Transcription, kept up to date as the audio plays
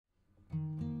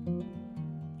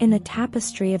In the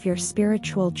tapestry of your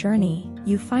spiritual journey,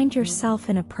 you find yourself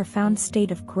in a profound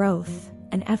state of growth,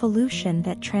 an evolution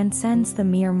that transcends the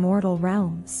mere mortal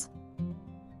realms.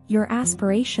 Your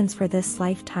aspirations for this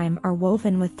lifetime are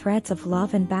woven with threads of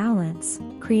love and balance,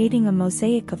 creating a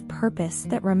mosaic of purpose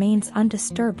that remains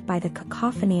undisturbed by the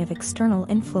cacophony of external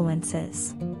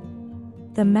influences.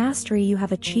 The mastery you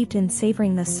have achieved in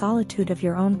savoring the solitude of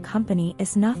your own company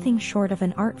is nothing short of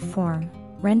an art form,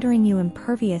 rendering you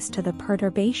impervious to the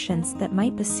perturbations that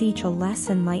might besiege a less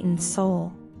enlightened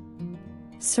soul.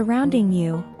 Surrounding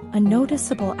you, a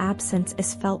noticeable absence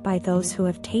is felt by those who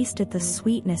have tasted the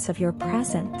sweetness of your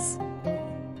presence.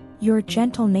 Your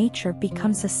gentle nature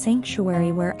becomes a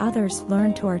sanctuary where others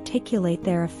learn to articulate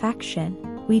their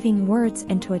affection, weaving words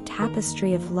into a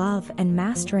tapestry of love and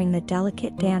mastering the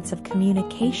delicate dance of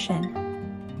communication.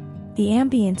 The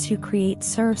ambience you create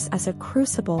serves as a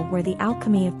crucible where the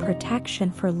alchemy of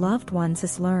protection for loved ones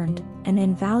is learned, an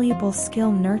invaluable skill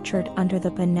nurtured under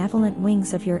the benevolent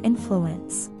wings of your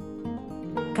influence.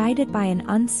 Guided by an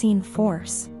unseen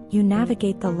force, you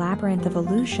navigate the labyrinth of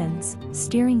illusions,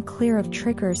 steering clear of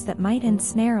triggers that might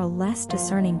ensnare a less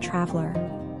discerning traveler.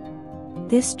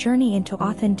 This journey into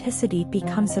authenticity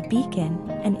becomes a beacon,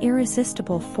 an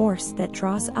irresistible force that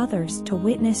draws others to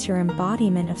witness your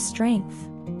embodiment of strength.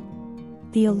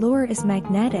 The allure is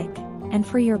magnetic, and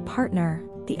for your partner,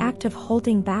 the act of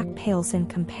holding back pales in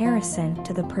comparison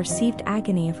to the perceived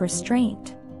agony of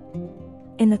restraint.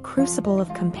 In the crucible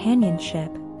of companionship,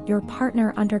 your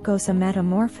partner undergoes a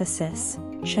metamorphosis,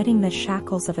 shedding the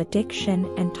shackles of addiction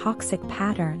and toxic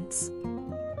patterns.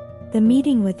 The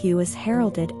meeting with you is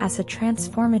heralded as a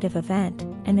transformative event,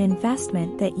 an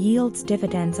investment that yields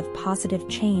dividends of positive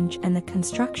change and the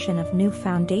construction of new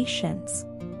foundations.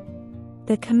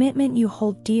 The commitment you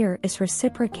hold dear is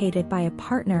reciprocated by a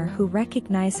partner who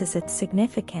recognizes its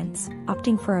significance,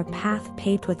 opting for a path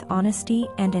paved with honesty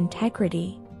and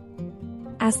integrity.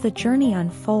 As the journey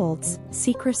unfolds,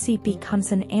 secrecy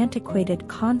becomes an antiquated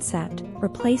concept,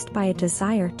 replaced by a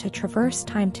desire to traverse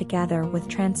time together with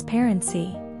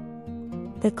transparency.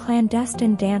 The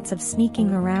clandestine dance of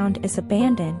sneaking around is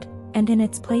abandoned, and in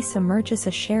its place emerges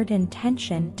a shared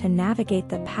intention to navigate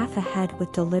the path ahead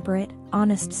with deliberate,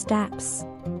 honest steps.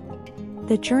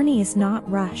 The journey is not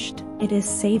rushed, it is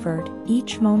savored,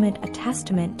 each moment a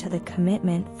testament to the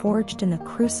commitment forged in the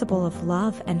crucible of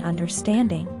love and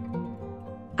understanding.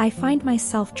 I find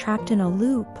myself trapped in a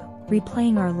loop,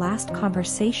 replaying our last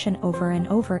conversation over and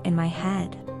over in my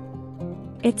head.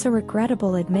 It's a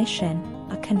regrettable admission,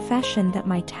 a confession that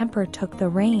my temper took the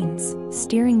reins,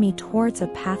 steering me towards a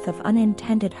path of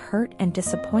unintended hurt and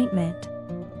disappointment.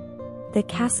 The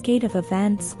cascade of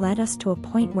events led us to a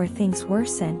point where things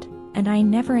worsened, and I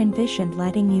never envisioned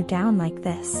letting you down like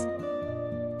this.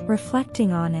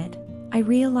 Reflecting on it, I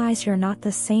realize you're not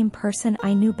the same person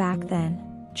I knew back then.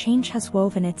 Change has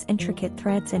woven its intricate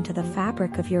threads into the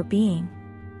fabric of your being.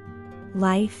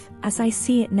 Life, as I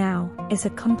see it now, is a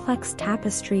complex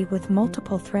tapestry with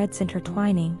multiple threads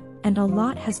intertwining, and a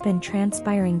lot has been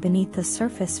transpiring beneath the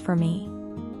surface for me.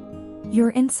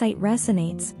 Your insight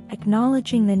resonates,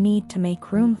 acknowledging the need to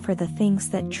make room for the things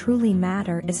that truly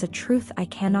matter is a truth I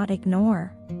cannot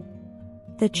ignore.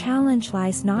 The challenge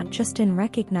lies not just in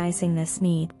recognizing this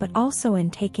need but also in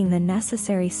taking the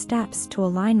necessary steps to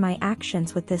align my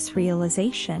actions with this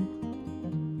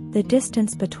realization. The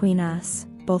distance between us,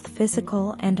 both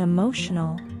physical and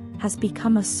emotional, has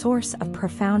become a source of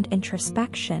profound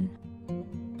introspection.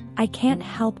 I can't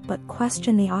help but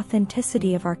question the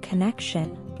authenticity of our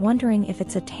connection, wondering if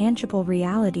it's a tangible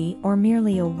reality or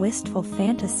merely a wistful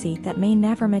fantasy that may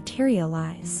never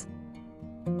materialize.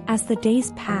 As the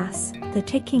days pass, the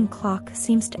ticking clock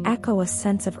seems to echo a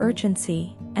sense of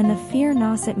urgency, and the fear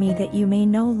gnaws at me that you may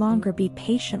no longer be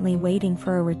patiently waiting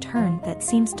for a return that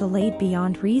seems delayed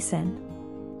beyond reason.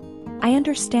 I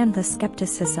understand the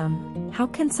skepticism. How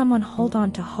can someone hold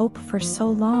on to hope for so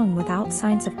long without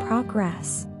signs of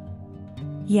progress?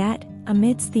 Yet,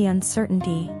 amidst the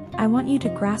uncertainty, I want you to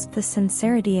grasp the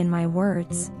sincerity in my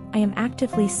words. I am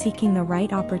actively seeking the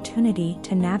right opportunity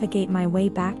to navigate my way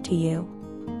back to you.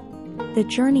 The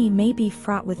journey may be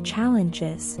fraught with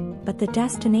challenges, but the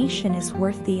destination is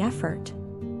worth the effort.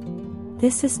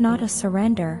 This is not a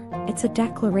surrender, it's a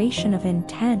declaration of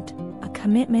intent, a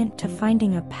commitment to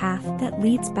finding a path that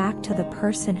leads back to the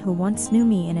person who once knew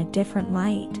me in a different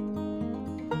light.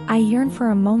 I yearn for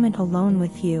a moment alone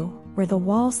with you, where the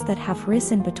walls that have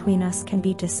risen between us can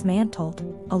be dismantled,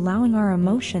 allowing our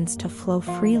emotions to flow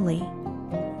freely.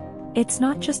 It's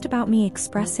not just about me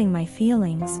expressing my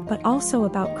feelings but also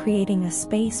about creating a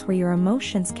space where your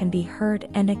emotions can be heard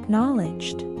and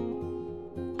acknowledged.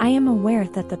 I am aware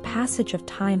that the passage of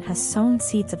time has sown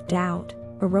seeds of doubt,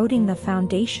 eroding the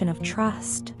foundation of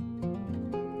trust.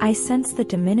 I sense the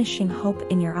diminishing hope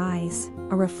in your eyes,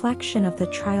 a reflection of the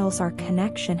trials our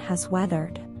connection has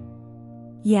weathered.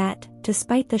 Yet,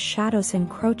 despite the shadows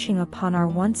encroaching upon our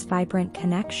once vibrant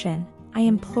connection, I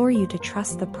implore you to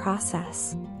trust the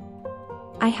process.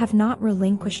 I have not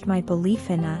relinquished my belief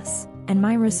in us, and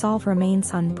my resolve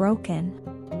remains unbroken.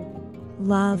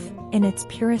 Love, in its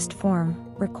purest form,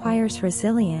 requires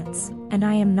resilience, and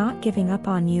I am not giving up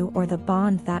on you or the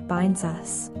bond that binds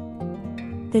us.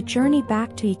 The journey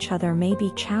back to each other may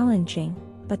be challenging,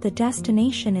 but the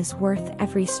destination is worth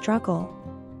every struggle.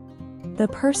 The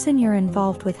person you're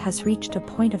involved with has reached a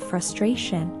point of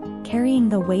frustration, carrying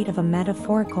the weight of a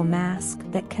metaphorical mask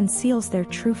that conceals their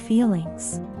true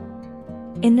feelings.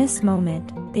 In this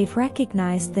moment, they've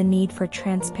recognized the need for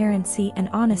transparency and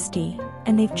honesty,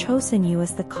 and they've chosen you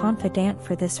as the confidant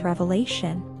for this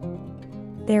revelation.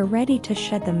 They're ready to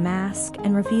shed the mask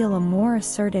and reveal a more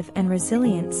assertive and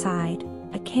resilient side,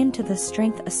 akin to the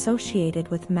strength associated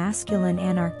with masculine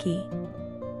anarchy.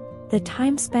 The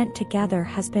time spent together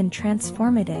has been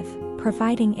transformative,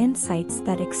 providing insights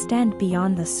that extend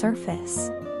beyond the surface.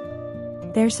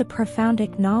 There's a profound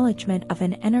acknowledgement of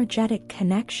an energetic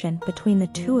connection between the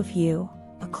two of you,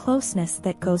 a closeness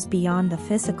that goes beyond the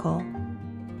physical.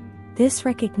 This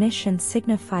recognition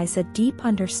signifies a deep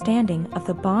understanding of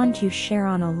the bond you share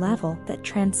on a level that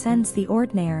transcends the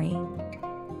ordinary.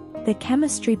 The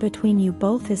chemistry between you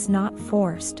both is not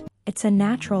forced, it's a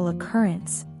natural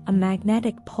occurrence, a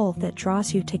magnetic pull that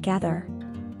draws you together.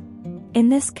 In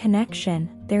this connection,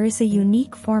 there is a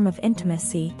unique form of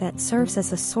intimacy that serves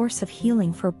as a source of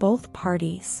healing for both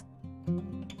parties.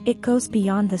 It goes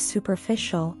beyond the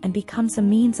superficial and becomes a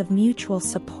means of mutual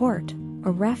support,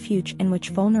 a refuge in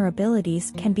which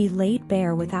vulnerabilities can be laid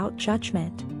bare without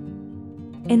judgment.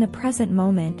 In the present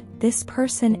moment, this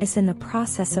person is in the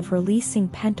process of releasing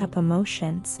pent-up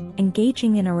emotions,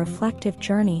 engaging in a reflective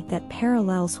journey that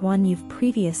parallels one you've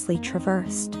previously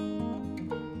traversed.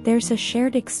 There's a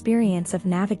shared experience of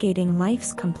navigating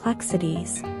life's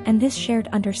complexities, and this shared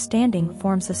understanding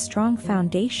forms a strong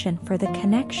foundation for the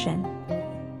connection.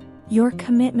 Your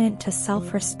commitment to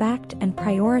self-respect and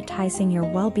prioritizing your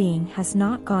well-being has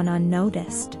not gone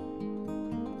unnoticed.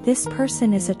 This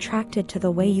person is attracted to the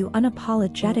way you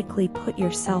unapologetically put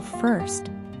yourself first,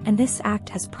 and this act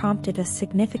has prompted a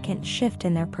significant shift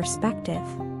in their perspective.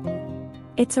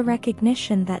 It's a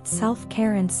recognition that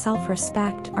self-care and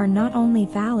self-respect are not only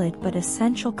valid but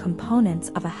essential components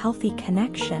of a healthy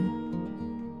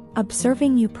connection.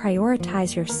 Observing you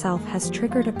prioritize yourself has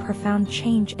triggered a profound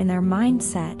change in their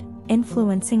mindset,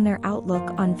 influencing their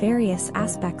outlook on various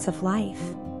aspects of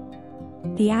life.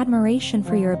 The admiration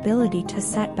for your ability to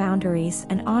set boundaries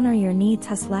and honor your needs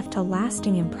has left a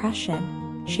lasting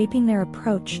impression, shaping their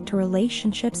approach to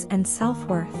relationships and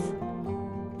self-worth.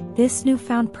 This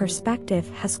newfound perspective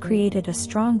has created a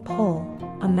strong pull,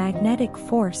 a magnetic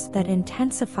force that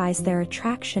intensifies their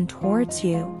attraction towards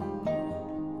you.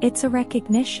 It's a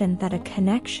recognition that a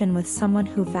connection with someone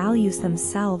who values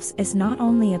themselves is not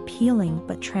only appealing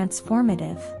but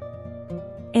transformative.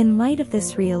 In light of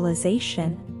this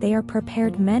realization, they are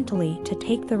prepared mentally to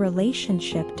take the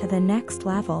relationship to the next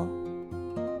level.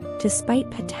 Despite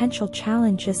potential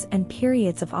challenges and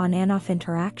periods of on and off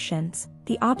interactions,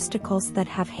 the obstacles that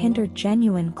have hindered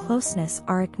genuine closeness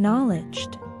are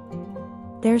acknowledged.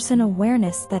 There's an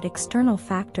awareness that external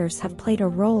factors have played a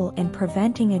role in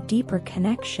preventing a deeper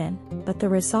connection, but the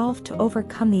resolve to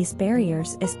overcome these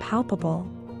barriers is palpable.